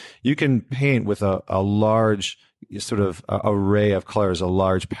analogy, you can paint with a large sort of array of colors, a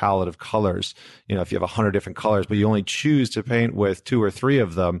large palette of colors. If you have 100 different colors, but you only choose to paint with 2 or 3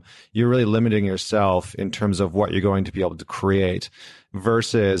 of them, you're really limiting yourself in terms of what you're going to be able to create.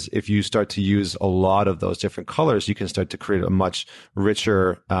 Versus if you start to use a lot of those different colors, you can start to create a much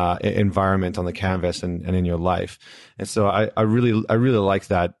richer environment on the canvas and in your life. And so I really like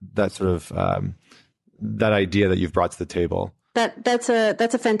that sort of that idea that you've brought to the table. That's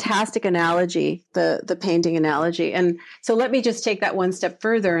a fantastic analogy, the painting analogy. And so let me just take that one step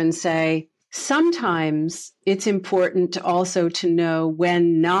further and say, sometimes it's important also to know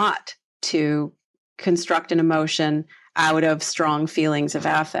when not to construct an emotion out of strong feelings of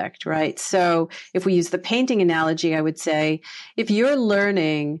affect, right? So if we use the painting analogy, I would say, if you're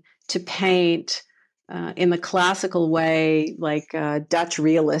learning to paint in the classical way, like a Dutch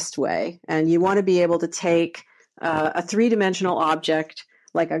realist way, and you want to be able to take a three-dimensional object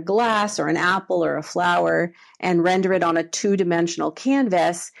like a glass or an apple or a flower and render it on a two-dimensional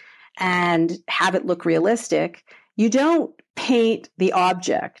canvas and have it look realistic, you don't paint the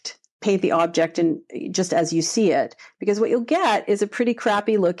object in just as you see it, because what you'll get is a pretty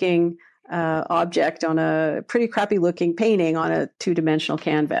crappy looking object on a pretty crappy looking painting on a two-dimensional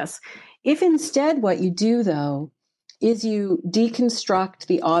canvas. If instead what you do, though, is you deconstruct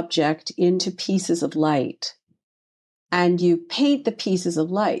the object into pieces of light, and you paint the pieces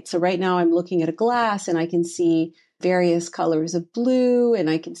of light. So right now I'm looking at a glass and I can see various colors of blue, and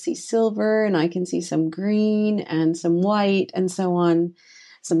I can see silver, and I can see some green and some white and so on,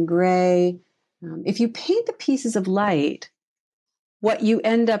 some gray. If you paint the pieces of light, what you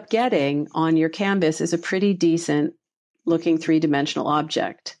end up getting on your canvas is a pretty decent looking three-dimensional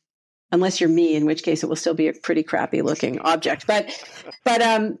object. Unless you're me, in which case it will still be a pretty crappy looking object. But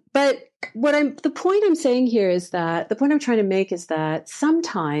the point I'm saying here is that the point I'm trying to make is that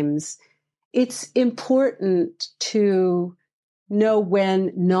sometimes it's important to know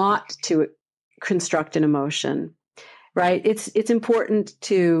when not to construct an emotion, right? It's important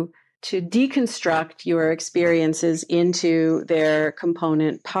to deconstruct your experiences into their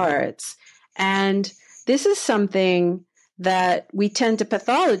component parts. And this is something that we tend to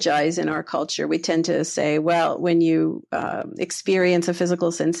pathologize in our culture. We tend to say, well, when you experience a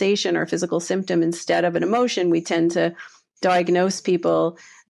physical sensation or physical symptom instead of an emotion, we tend to diagnose people.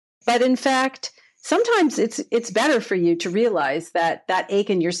 But in fact, sometimes it's better for you to realize that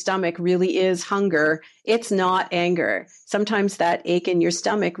ache in your stomach really is hunger. It's not anger. Sometimes that ache in your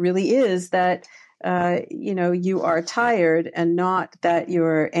stomach really is that you are tired and not that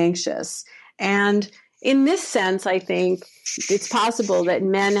you're anxious. And in this sense, I think it's possible that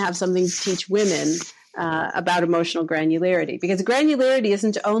men have something to teach women about emotional granularity, because granularity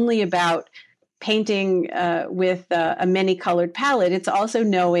isn't only about painting with a many-colored palette. It's also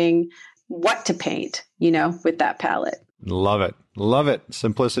knowing what to paint, with that palette. Love it. Love it.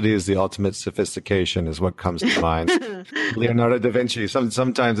 Simplicity is the ultimate sophistication is what comes to mind. Leonardo da Vinci.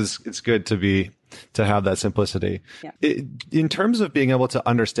 Sometimes it's good to have that simplicity. Yeah. In terms of being able to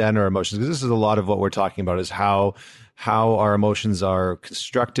understand our emotions, because this is a lot of what we're talking about, is how our emotions are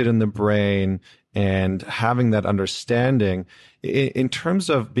constructed in the brain, and having that understanding. In terms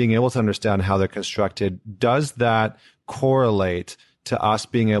of being able to understand how they're constructed, does that correlate to us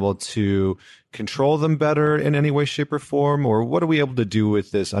being able to control them better in any way, shape, or form? Or what are we able to do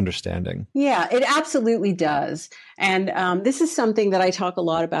with this understanding? Yeah, it absolutely does. And this is something that I talk a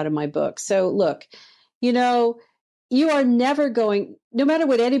lot about in my book. So look, you know, you are never going, no matter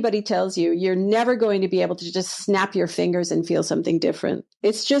what anybody tells you, you're never going to be able to just snap your fingers and feel something different.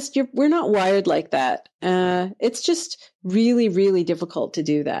 It's just, we're not wired like that. It's just really, really difficult to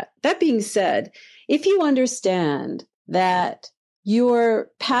do that. That being said, if you understand that your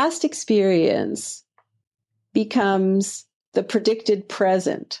past experience becomes the predicted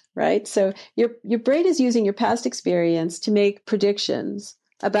present, right? So your brain is using your past experience to make predictions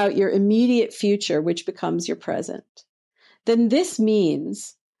about your immediate future, which becomes your present. Then this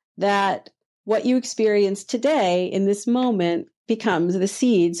means that what you experience today in this moment becomes the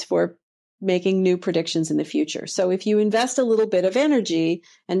seeds for making new predictions in the future. So if you invest a little bit of energy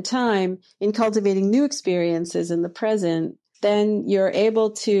and time in cultivating new experiences in the present, then you're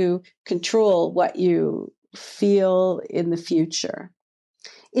able to control what you feel in the future.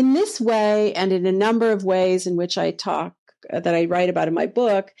 In this way, and in a number of ways in which I talk, that I write about in my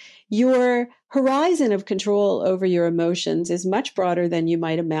book, your horizon of control over your emotions is much broader than you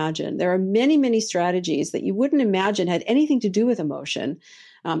might imagine. There are many, many strategies that you wouldn't imagine had anything to do with emotion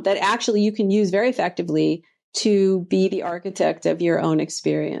that actually you can use very effectively to be the architect of your own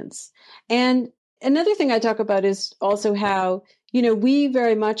experience. And another thing I talk about is also how, we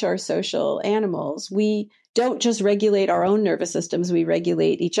very much are social animals. We don't just regulate our own nervous systems, we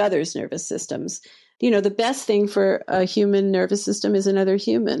regulate each other's nervous systems. The best thing for a human nervous system is another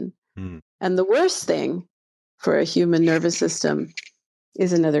human. And the worst thing for a human nervous system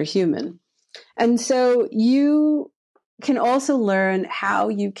is another human. And so you can also learn how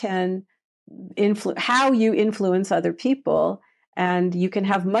you can influence other people, and you can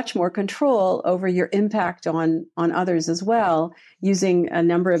have much more control over your impact on others as well, using a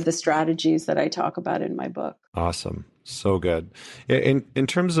number of the strategies that I talk about in my book. Awesome. So good. In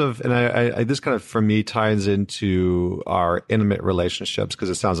terms of, and I this kind of for me ties into our intimate relationships,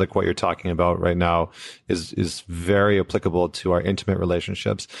 because it sounds like what you're talking about right now is very applicable to our intimate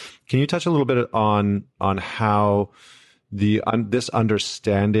relationships. Can you touch a little bit on how this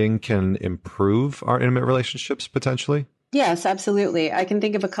understanding can improve our intimate relationships potentially? Yes, absolutely. I can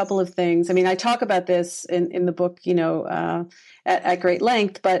think of a couple of things. I mean, I talk about this in the book, at great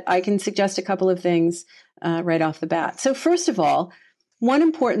length, but I can suggest a couple of things right off the bat. So first of all, one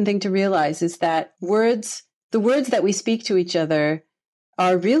important thing to realize is that the words that we speak to each other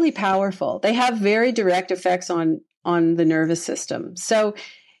are really powerful. They have very direct effects on the nervous system. So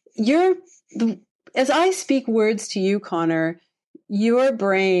as I speak words to you, Connor, your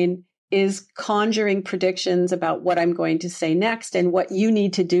brain is conjuring predictions about what I'm going to say next and what you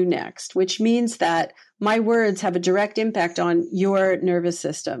need to do next, which means that my words have a direct impact on your nervous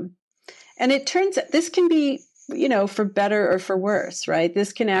system. And it turns out this can be, for better or for worse, right?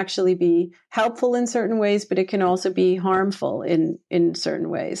 This can actually be helpful in certain ways, but it can also be harmful in certain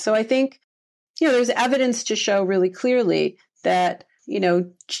ways. So I think, there's evidence to show really clearly that,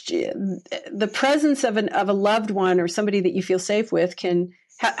 the presence of a loved one or somebody that you feel safe with can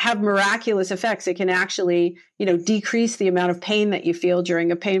have miraculous effects. It can actually, decrease the amount of pain that you feel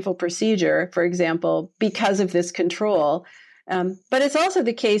during a painful procedure, for example, because of this control. But it's also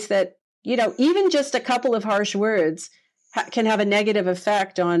the case that, even just a couple of harsh words can have a negative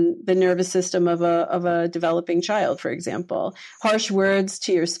effect on the nervous system of a developing child, for example. Harsh words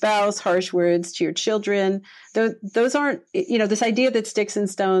to your spouse, harsh words to your children. Those aren't, this idea that sticks and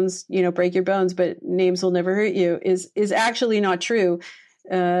stones, break your bones, but names will never hurt you is actually not true.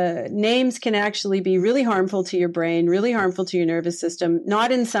 Names can actually be really harmful to your brain, really harmful to your nervous system,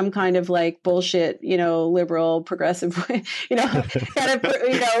 not in some kind of like bullshit, liberal, progressive way, kind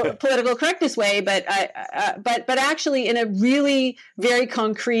of, political correctness way, but actually in a really very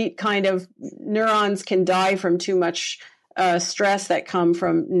concrete kind of neurons can die from too much stress that come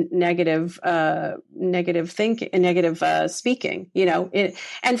from negative thinking and negative speaking,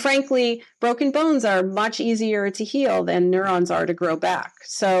 and frankly, broken bones are much easier to heal than neurons are to grow back.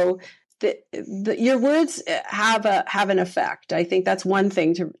 So your words have an effect. I think that's one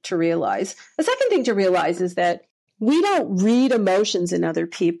thing to realize. The second thing to realize is that we don't read emotions in other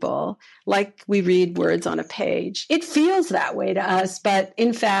people like we read words on a page. It feels that way to us, but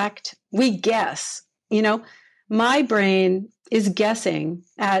in fact, we guess, my brain is guessing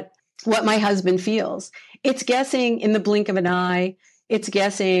at what my husband feels. It's guessing in the blink of an eye. It's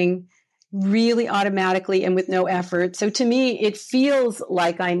guessing really automatically and with no effort. So to me, it feels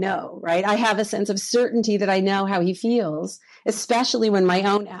like I know, right? I have a sense of certainty that I know how he feels, especially when my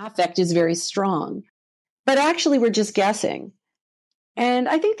own affect is very strong. But actually, we're just guessing. And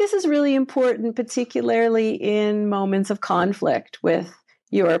I think this is really important, particularly in moments of conflict with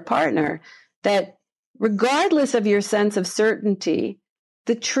your partner, that regardless of your sense of certainty,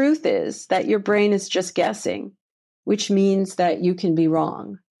 the truth is that your brain is just guessing, which means that you can be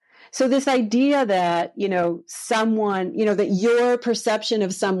wrong. So this idea that, someone, that your perception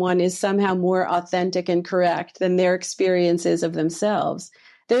of someone is somehow more authentic and correct than their experiences of themselves,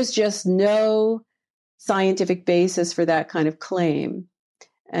 there's just no scientific basis for that kind of claim.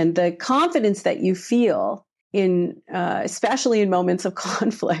 And the confidence that you feel in, especially in moments of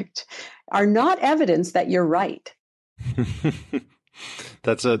conflict, are not evidence that you're right.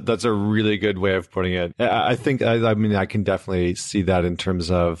 That's a really good way of putting it. I think, I can definitely see that in terms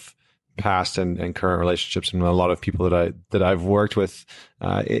of past and current relationships, and a lot of people that I've worked with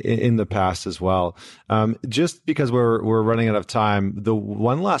in the past as well. Just because we're running out of time, the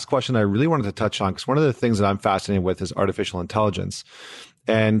one last question I really wanted to touch on, because one of the things that I'm fascinated with is artificial intelligence.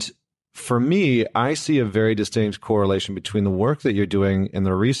 And for me, I see a very distinct correlation between the work that you're doing and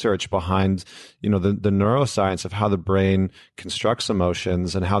the research behind, the neuroscience of how the brain constructs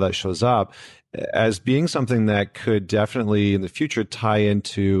emotions and how that shows up, as being something that could definitely in the future tie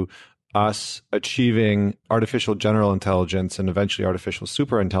into us achieving artificial general intelligence and eventually artificial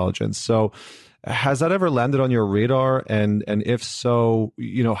superintelligence. So has that ever landed on your radar? And if so,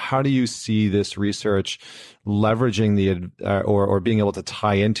 how do you see this research leveraging or being able to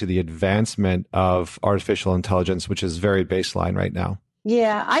tie into the advancement of artificial intelligence, which is very baseline right now?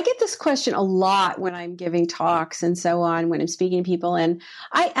 Yeah, I get this question a lot when I'm giving talks and so on, when I'm speaking to people. And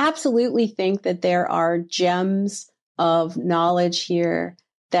I absolutely think that there are gems of knowledge here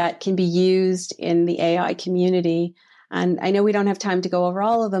that can be used in the AI community. And I know we don't have time to go over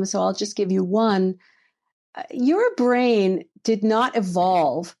all of them, so I'll just give you one. Your brain did not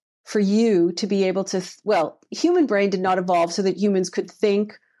evolve for you to be able to, human brain did not evolve so that humans could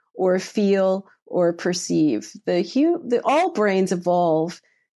think or feel or perceive. All brains evolve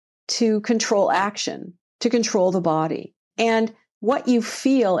to control action, to control the body. And what you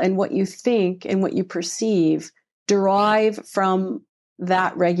feel and what you think and what you perceive derive from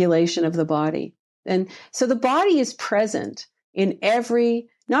that regulation of the body. And so the body is present in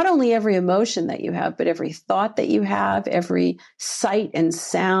not only every emotion that you have, but every thought that you have, every sight and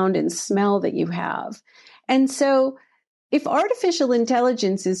sound and smell that you have. And so if artificial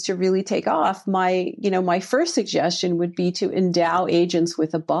intelligence is to really take off, my first suggestion would be to endow agents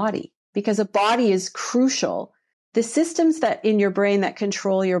with a body, because a body is crucial. The systems that in your brain that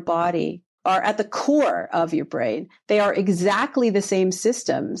control your body are at the core of your brain. They are exactly the same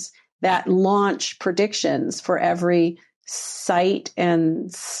systems that launch predictions for every sight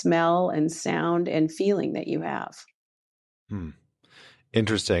and smell and sound and feeling that you have.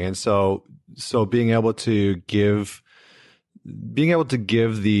 Interesting. And so being able to give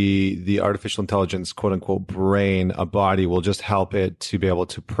the artificial intelligence, quote unquote, brain a body will just help it to be able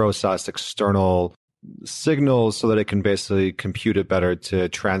to process external signals so that it can basically compute it better to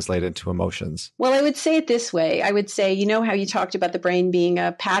translate into emotions. Well, I would say it this way. I would say, how you talked about the brain being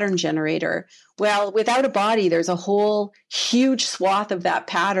a pattern generator. Well, without a body, there's a whole huge swath of that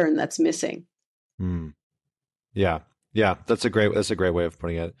pattern that's missing. Yeah, that's a great way of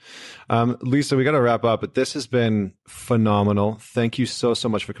putting it. Lisa, we got to wrap up, but this has been phenomenal. Thank you so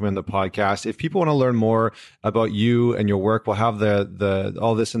much for coming on the podcast. If people want to learn more about you and your work, we'll have the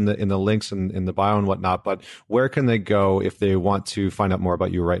all this in the links and in the bio and whatnot. But where can they go if they want to find out more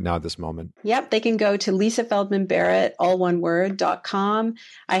about you right now at this moment? Yep, they can go to lisafeldmanbarrett, all one word.com.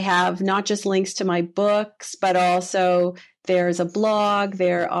 I have not just links to my books, but also there's a blog.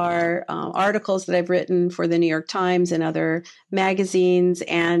 There are articles that I've written for the New York Times and other magazines.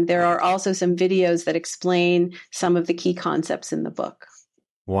 And there are also some videos that explain some of the key concepts in the book.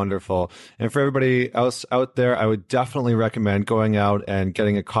 Wonderful. And for everybody else out there, I would definitely recommend going out and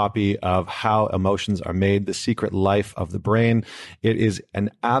getting a copy of How Emotions Are Made, The Secret Life of the Brain. It is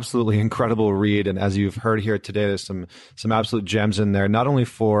an absolutely incredible read. And as you've heard here today, there's some absolute gems in there, not only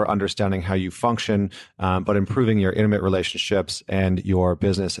for understanding how you function, but improving your intimate relationships and your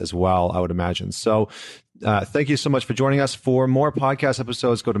business as well, I would imagine. So thank you so much for joining us. For more podcast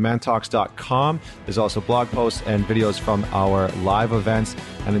episodes, go to mantalks.com. There's also blog posts and videos from our live events.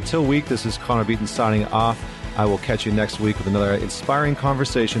 And until week, this is Connor Beaton signing off. I will catch you next week with another inspiring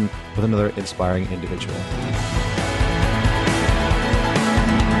conversation with another inspiring individual.